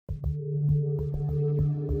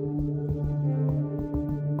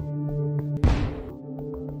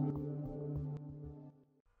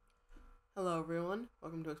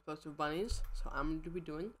what's up, Bunnies? So I'm going to be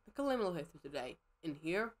doing a Calamity playthrough today, and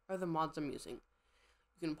here are the mods I'm using.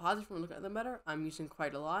 You can pause if you want to look at them better. I'm using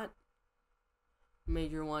quite a lot.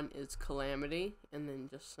 Major one is Calamity, and then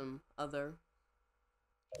just some other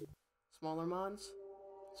smaller mods.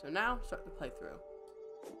 So now, start the playthrough.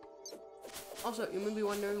 Also, you may be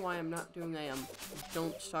wondering why I'm not doing a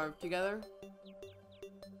Don't Starve Together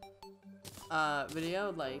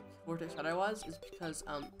video like Vortex thought I was, is because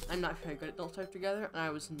I'm not very good at Don't Starve Together, and I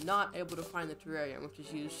was not able to find the terrarium, which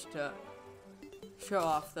is used to show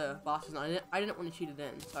off the bosses. And I didn't want to cheat it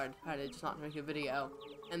in, so I decided just not to make a video.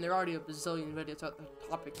 And there are already a bazillion videos about the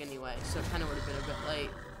topic anyway, so it kind of would have been a bit late.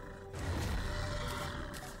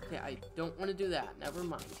 Okay, I don't want to do that. Never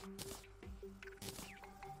mind.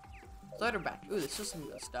 Letter back. Ooh, this is some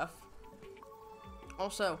good stuff.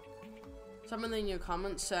 Also, someone in your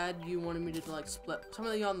comments said you wanted me to like split. Some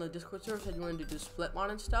of you on the Discord server said you wanted to do split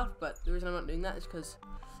mod and stuff, but the reason I'm not doing that is because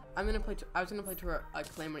I was gonna play to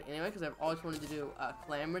Calamity anyway, because I've always wanted to do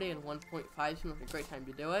Calamity, and 1.5 seemed like a great time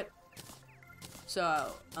to do it.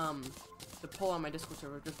 So the poll on my Discord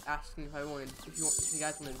server just asking if you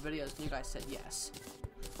guys wanted videos, and you guys said yes.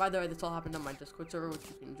 By the way, this all happened on my Discord server, which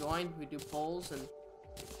you can join. We do polls, and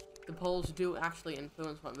the polls do actually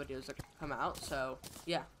influence what videos that come out. So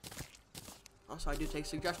yeah. Also, I do take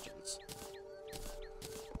suggestions.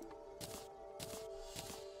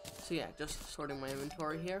 So yeah, just sorting my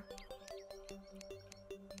inventory here.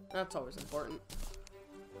 That's always important.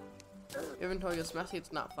 Inventory gets messy,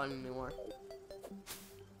 it's not fun anymore.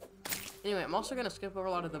 Anyway, I'm also gonna skip over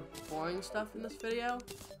a lot of the boring stuff in this video.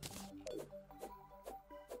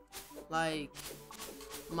 Like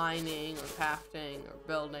mining or crafting or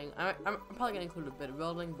building. I'm probably gonna include a bit of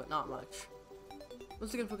building, but not much.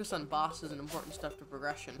 Mostly gonna focus on bosses and important stuff to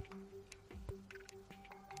progression.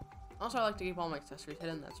 Also, I like to keep all my accessories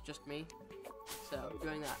hidden. That's just me. So,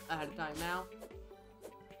 doing that ahead of time now.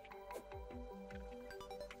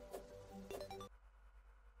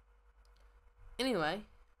 Anyway.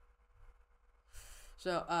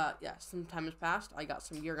 So, yeah, some time has passed. I got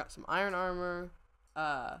some gear, got some iron armor,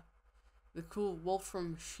 the cool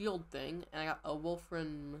Wolfram shield thing, and I got a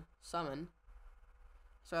Wolfram summon.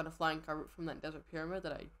 So I got a flying carpet from that desert pyramid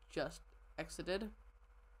that I just exited.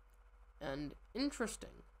 And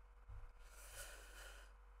interesting.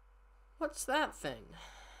 What's that thing?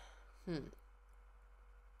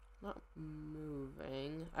 Not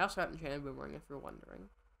moving. I also got an enchanted boomerang, if you're wondering.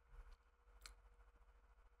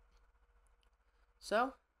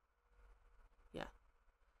 So, yeah.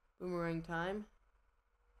 Boomerang time.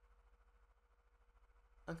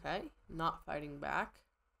 Okay, not fighting back.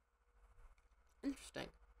 Interesting.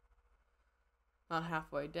 Not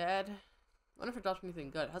halfway dead. I wonder if it drops anything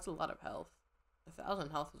good. It has a lot of health. 1,000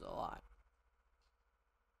 health is a lot.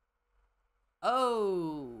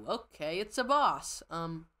 Oh, okay, it's a boss.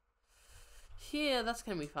 Yeah, that's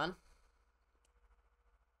gonna be fun.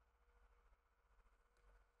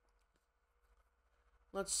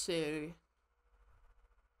 Let's see.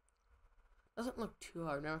 Doesn't look too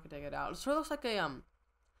hard. Now I can take it out. It sort of looks like a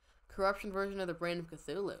corruption version of the Brain of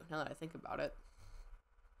Cthulhu, now that I think about it.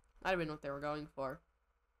 Might have been what they were going for.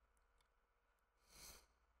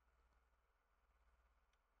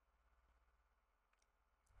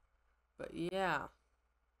 But yeah.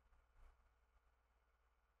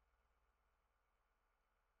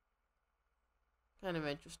 Kind of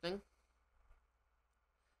interesting.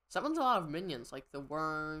 Summons a lot of minions, like the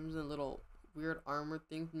worms and little weird armor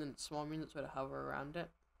things, and then small minions that sort of hover around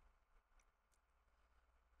it.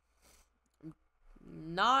 I'm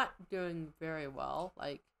not doing very well.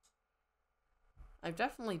 Like, I've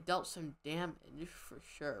definitely dealt some damage for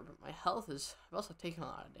sure, but my health is, I've also taken a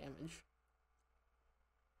lot of damage.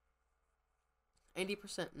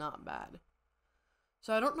 80% not bad.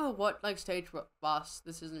 So I don't know what like stage boss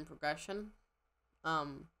this is in progression.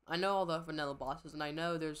 I know all the vanilla bosses, and I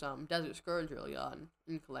know there's Desert Scourge early on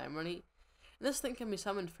in Calamity. And this thing can be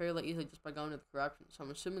summoned fairly easily just by going to the corruption, so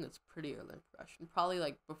I'm assuming it's pretty early in progression. Probably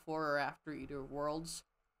like before or after Eater Worlds.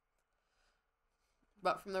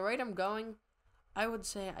 But from the rate I'm going, I would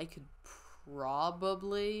say I could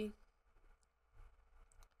probably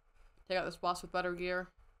take out this boss with better gear.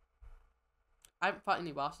 I haven't fought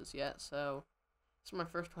any bosses yet, so this is my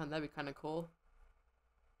first one. That'd be kind of cool.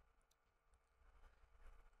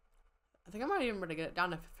 I think I might even be able to get it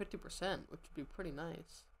down to 50%, which would be pretty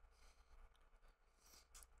nice.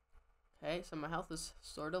 Okay, so my health is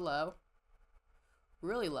sort of low.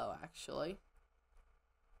 Really low, actually.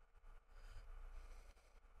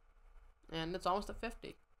 And it's almost at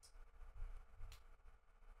 50.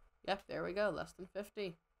 Yep, there we go, less than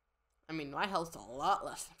 50. I mean, my health's a lot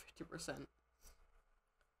less than 50%.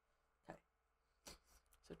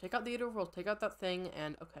 So take out the Eater of Worlds, take out that thing,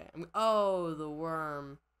 and okay. Oh, the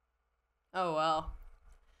worm. Oh well.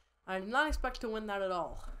 I did not expect to win that at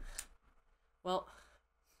all. Well,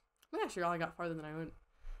 I'm actually all I got farther than I went.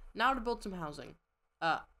 Now to build some housing.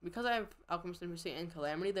 Because I have Alchemist NPC and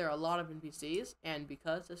Calamity, there are a lot of NPCs, and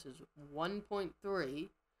because this is 1.3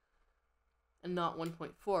 and not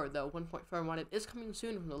 1.4, though 1.4 modded is coming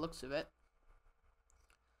soon from the looks of it.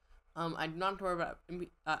 I do not have to worry about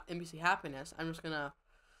NPC happiness. I'm just gonna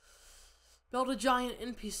build a giant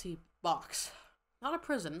NPC box. Not a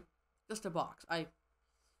prison, just a box. I'm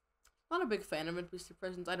not a big fan of NPC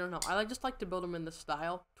prisons. I don't know. I just like to build them in this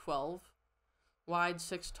style. 12 wide,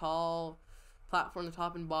 6 tall, platform the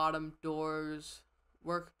top and bottom, doors,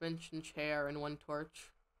 workbench and chair, and 1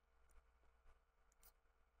 torch.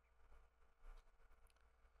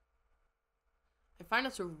 I find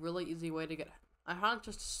it's a really easy way to get. I found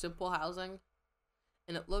just simple housing,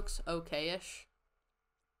 and it looks okay-ish.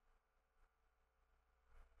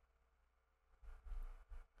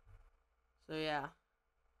 So yeah.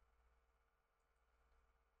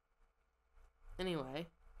 Anyway,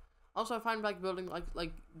 also I find like building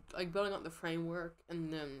building up the framework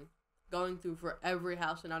and then going through for every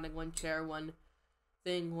house and adding 1 chair, 1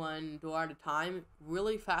 thing, 1 door at a time.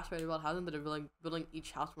 Really fast way to build housing, but building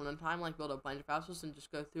each house one at a time, like build a bunch of houses and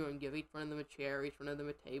just go through and give each one of them a chair, each one of them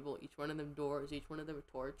a table, each one of them doors, each one of them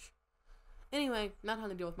a torch. Anyway, now time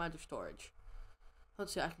to deal with magic storage.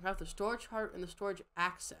 Let's see, I can have the storage heart and the storage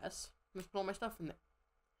access. Just put all my stuff in there.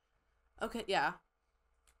 Okay, yeah.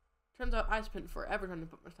 Turns out I spent forever trying to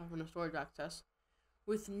put my stuff in the storage access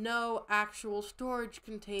with no actual storage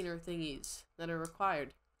container thingies that are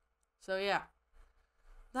required. So yeah,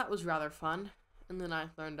 that was rather fun. And then I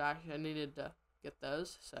learned actually I needed to get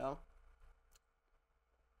those, so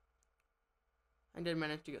I did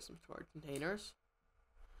manage to get some storage containers.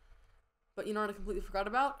 But you know what I completely forgot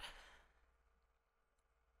about?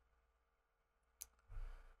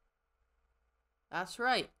 That's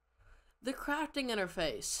right. The crafting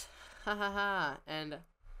interface. Ha ha ha. And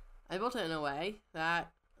I built it in a way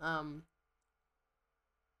that,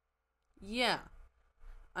 yeah.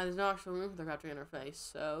 There's no actual room for the crafting interface.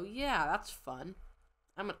 So yeah, that's fun.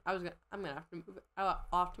 I'm gonna have to move it. I'll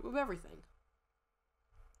have to move everything.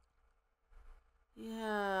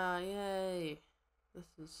 Yeah, yay. This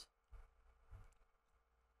is.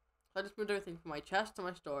 So I just moved everything from my chest to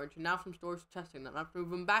my storage, and now from storage to testing them. I have to move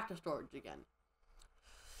them back to storage again.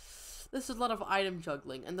 This is a lot of item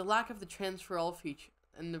juggling, and the lack of the transfer all feature,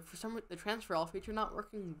 and the transfer all feature not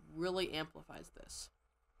working really amplifies this.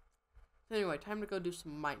 So anyway, time to go do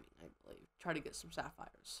some mining, I believe. Try to get some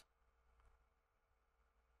sapphires.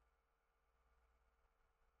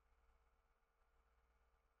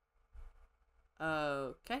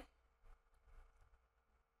 Okay.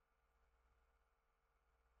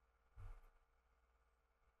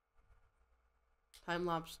 Time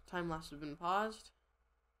lapse has been paused.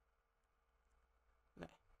 Okay.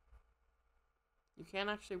 You can't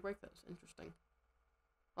actually break those. Interesting.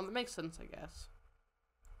 Well, that makes sense, I guess.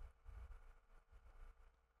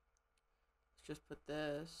 Let's just put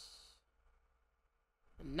this.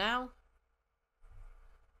 And now.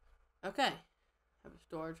 Okay. Have a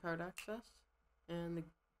storage hard access. And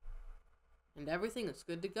everything is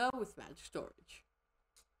good to go with magic storage.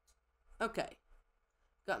 Okay.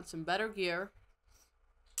 Gotten some better gear.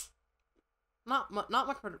 Not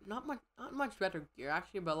much better gear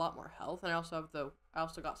actually, but a lot more health. And I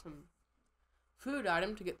also got some food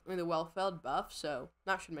item to get me the well-fed buff, so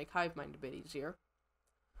that should make hive mind a bit easier.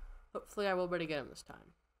 Hopefully I will be able to get him this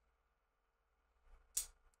time.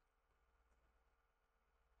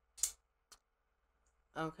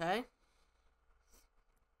 Okay.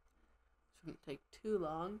 Shouldn't take too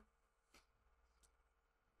long.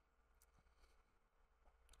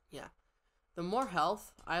 Yeah. The more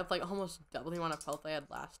health, I have like almost double the amount of health I had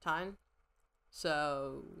last time.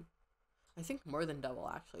 So, I think more than double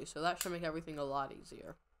actually. So that should make everything a lot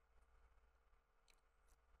easier.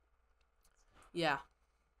 Yeah.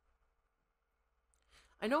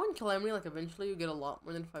 I know in Calamity, like eventually you get a lot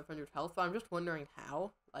more than 500 health, but I'm just wondering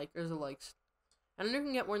how. Like, there's a like, I know you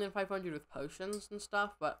can get more than 500 with potions and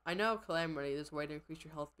stuff, but I know Calamity, there's a way to increase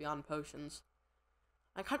your health beyond potions.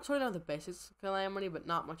 I kind of sort of know the basics of Calamity, but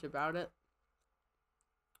not much about it.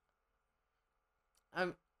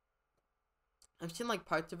 I've seen like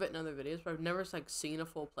parts of it in other videos, but I've never like seen a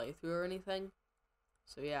full playthrough or anything.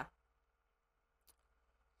 So yeah.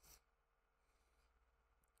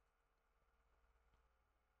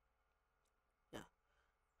 Yeah.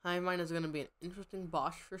 Hive Mind is gonna be an interesting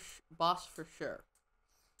boss for sure.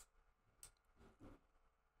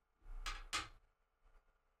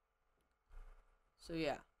 So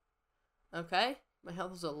yeah. Okay, my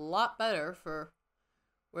health is a lot better for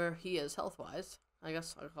where he is health-wise. I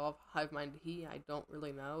guess I'll call Hive Mind he. I don't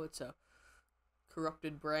really know. It's a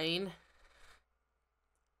corrupted brain.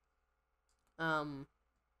 So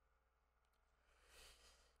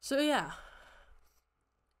yeah.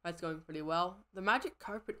 That's going pretty well. The magic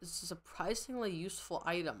carpet is a surprisingly useful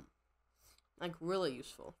item. Like, really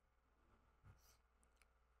useful.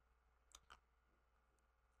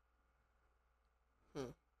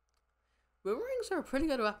 Boomerangs are a pretty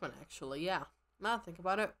good weapon, actually, yeah. Now that I think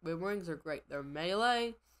about it, boomerangs are great. They're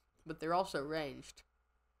melee, but they're also ranged.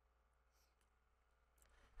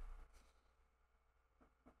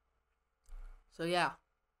 So yeah.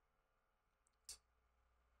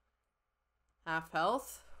 Half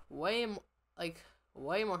health. Way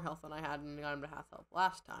more health than I had when I got him to half health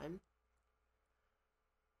last time.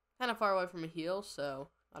 Kind of far away from a heal, so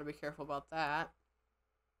gotta be careful about that.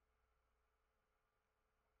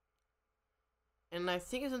 And I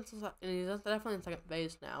think he's definitely in second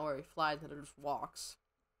base now, where he flies and just walks.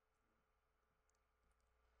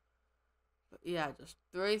 But yeah, just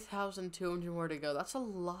 3,200 more to go. That's a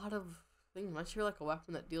lot of things, unless you're like a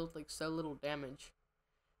weapon that deals like so little damage.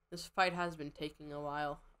 This fight has been taking a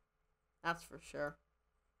while. That's for sure.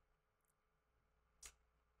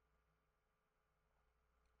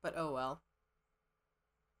 But oh well.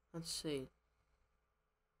 Let's see.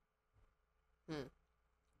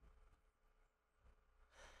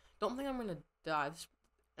 Don't think I'm gonna die.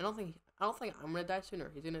 I don't think I'm gonna die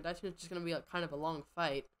sooner. He's gonna die soon. It's just gonna be like kind of a long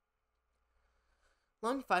fight.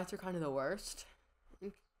 Long fights are kind of the worst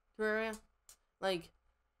in Terraria. Like,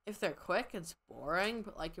 if they're quick, it's boring.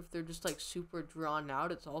 But like, if they're just like super drawn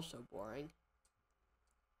out, it's also boring.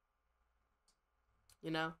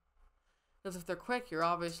 You know? Because if they're quick, you're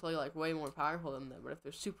obviously like way more powerful than them. But if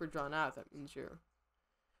they're super drawn out, that means you're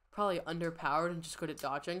probably underpowered and just good at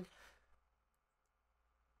dodging.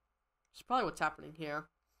 It's probably what's happening here.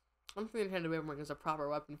 I'm thinking Hand of Boomerang is a proper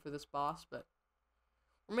weapon for this boss, but...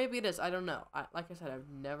 Or maybe it is, I don't know. Like I said, I've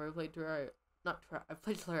never played Terraria. I've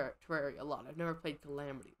played Terraria a lot. I've never played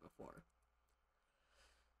Calamity before.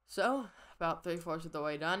 So, about 3/4 of the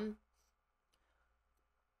way done.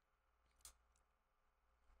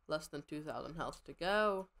 Less than 2,000 health to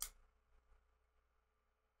go.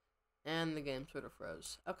 And the game sort of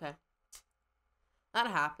froze. Okay. That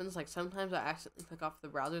happens. Like, sometimes I accidentally click off the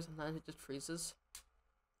browser. Sometimes it just freezes.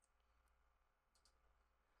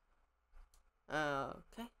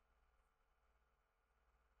 Okay.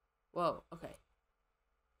 Whoa, okay.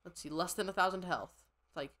 Let's see. Less than 1,000 health.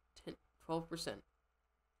 It's like 12%.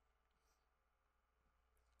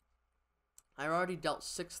 I already dealt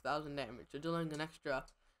 6,000 damage. So dealing an extra,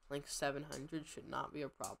 like, 700 should not be a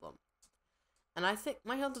problem. And I think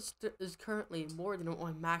my health is currently more than what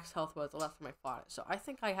my max health was the last time I fought it. So I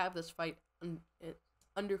think I have this fight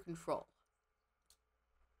under control.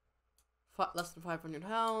 Less than 500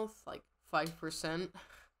 health, like 5%.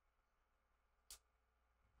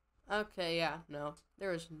 Okay, yeah, no.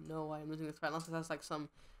 There is no way I'm losing this fight unless it has like some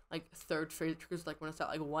like third phase triggers, like when it's at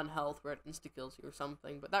like 1 health where it insta-kills you or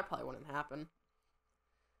something. But that probably wouldn't happen.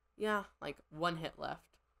 Yeah, like 1 hit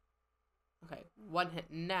left. Okay, 1 hit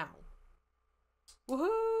now.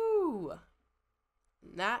 Woohoo!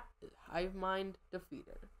 And that is Hive Mind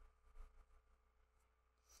defeated.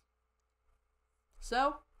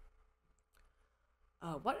 So,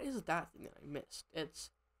 what is that thing that I missed?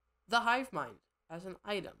 It's the Hive Mind as an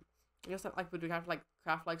item. I guess that like would we have to like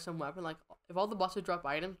craft like some weapon? Like if all the bosses drop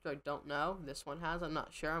items, which I don't know, this one has. I'm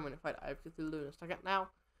not sure. I'm gonna fight Eye of Cthulhu in a second now.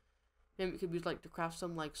 Maybe it could be like to craft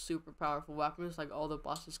some like super powerful weapons, like all the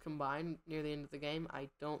bosses combined near the end of the game. I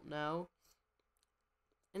don't know.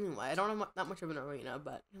 Anyway, I don't have that much of an arena,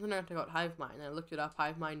 but then I have to go out Hive Mind. And I looked it up.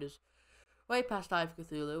 Hive Mind is way past Eye of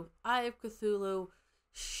Cthulhu. Eye of Cthulhu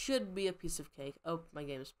should be a piece of cake. Oh, my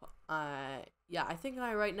game is... yeah, I think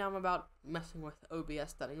right now I'm about messing with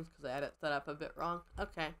OBS settings because I had it set up a bit wrong.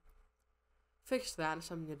 Okay. Fix that. It's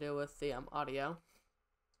something to do with the audio.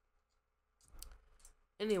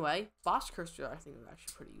 Anyway, boss cursor I think is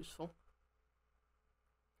actually pretty useful.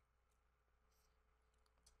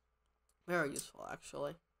 Very useful,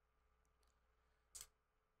 actually.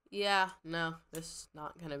 Yeah, no, this is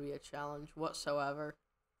not going to be a challenge whatsoever.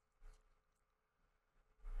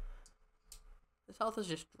 This health is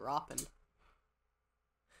just dropping.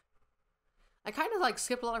 I kind of like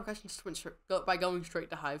skipped a lot of questions by going straight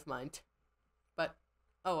to Hive Mind. But,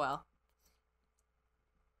 oh well.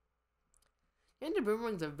 Hand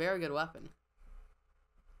Boomerang's a very good weapon.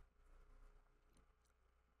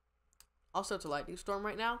 Also, it's a lightning storm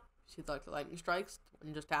right now. See like the lightning strikes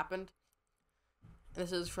and just happened.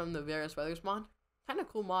 This is from the various weathers mod. kind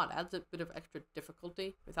of cool mod. Adds a bit of extra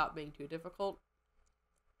difficulty without being too difficult.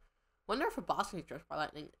 Wonder if a boss can get struck by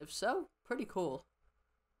lightning. If so, pretty cool.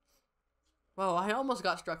 Whoa, I almost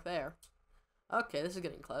got struck there. Okay, this is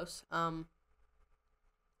getting close.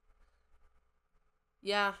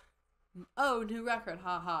 Yeah. Oh, new record,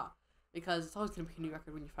 haha. Because it's always going to be a new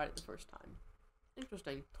record when you fight it the first time.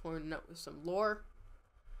 Interesting. Torn note with some lore.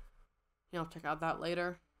 Yeah, I'll check out that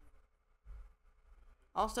later.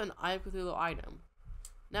 Also, an Eye of Cthulhu item.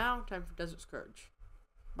 Now, time for Desert Scourge.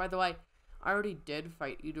 By the way, I already did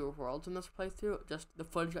fight Eater of Worlds in this playthrough. Just the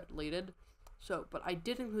footage got deleted. So, but I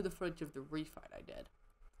did include the footage of the refight I did.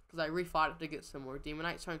 Because I refought it to get some more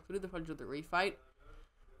Demonites. So I included the footage of the refight.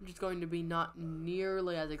 Which is going to be not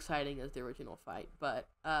nearly as exciting as the original fight. But,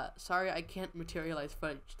 sorry I can't materialize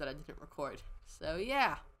footage that I didn't record. So,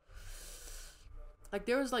 yeah. Like,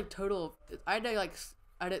 there was, like, total... I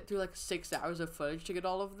did through, like, 6 hours of footage to get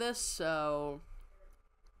all of this, so...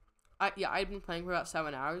 I'd been playing for about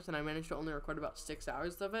 7 hours, and I managed to only record about 6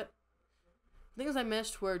 hours of it. The things I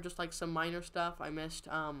missed were just, like, some minor stuff. I missed,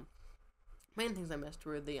 main things I missed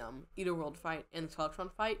were the, Eater World fight and the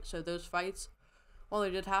Skeletron fight, so those fights... While they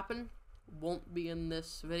did happen, won't be in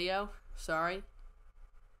this video. Sorry.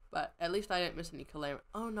 But at least I didn't miss any Calamity.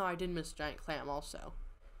 Oh no, I did miss Giant Clam also.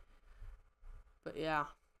 But yeah.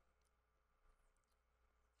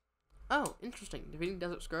 Oh, interesting. Defeating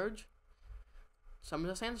Desert Scourge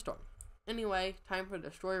summons a sandstorm. Anyway, time for the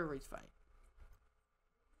Destroyer Wreath fight.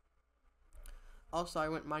 Also, I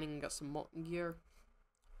went mining and got some molten gear.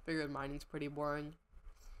 Figured mining's pretty boring.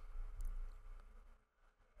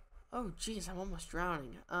 Oh, jeez, I'm almost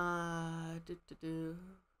drowning. Okay.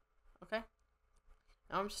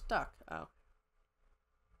 Now I'm stuck. Oh.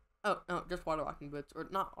 Oh, no, just water walking boots. Or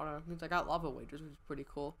not water walking boots. I got lava waders, which is pretty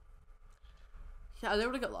cool. Yeah, I was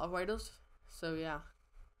able to get lava waders. So, yeah.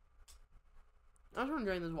 I was going to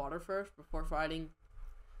drain this water first before fighting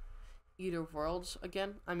Eater of Worlds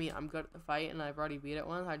again. I mean, I'm good at the fight, and I've already beat it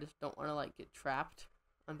once. I just don't want to, like, get trapped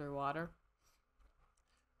underwater.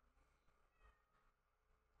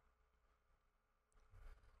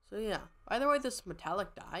 So yeah, by the way, this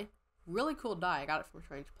metallic dye, really cool dye. I got it from a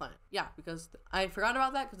strange plant. Yeah, because I forgot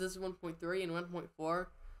about that because this is 1.3 and 1.4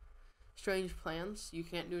 strange plants you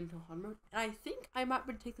can't do until hard mode. And I think I might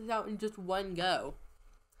be able to take this out in just one go.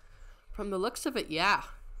 From the looks of it, yeah.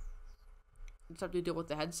 Just have to deal with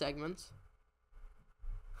the head segments.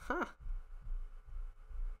 Huh.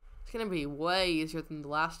 It's gonna be way easier than the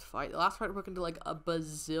last fight. The last fight broke into like a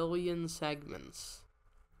bazillion segments.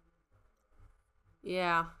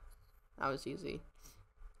 Yeah. That was easy.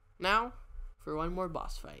 Now, for one more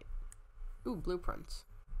boss fight. Ooh, blueprints.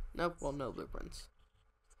 Nope, well, no blueprints.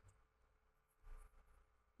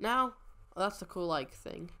 Now, well, that's the cool, like,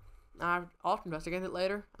 thing. I'll have to investigate it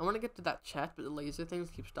later. I want to get to that chest, but the laser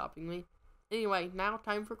things keep stopping me. Anyway, now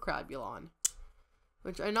time for Crabulon.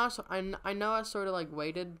 Which I know I sort of, like,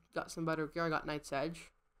 waited, got some better gear, I got Knight's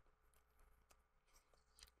Edge.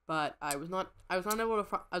 But I was not able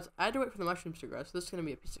to, I had to wait for the mushrooms to grow, so this is going to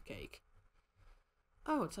be a piece of cake.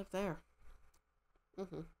 Oh, it's up there.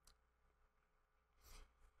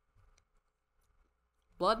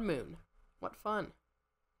 Blood Moon. What fun.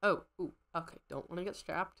 Oh, ooh, okay, don't want to get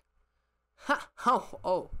strapped. Ha!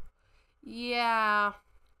 Oh. Yeah.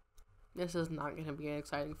 This is not going to be an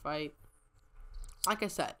exciting fight. Like I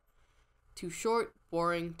said, too short,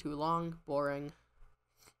 boring, too long, boring.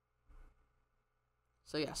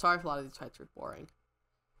 So yeah, sorry if a lot of these fights are boring.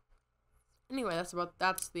 Anyway,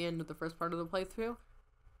 that's the end of the first part of the playthrough.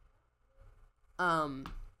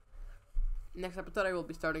 Next episode I will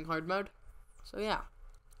be starting hard mode. So yeah,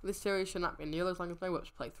 this series should not be nearly as long as my Whips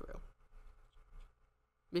playthrough.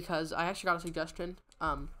 Because I actually got a suggestion,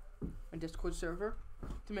 a Discord server,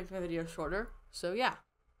 to make my video shorter. So yeah.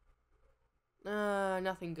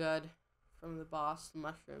 Nothing good from the boss, the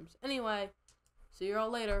mushrooms. Anyway, see you all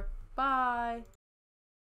later. Bye!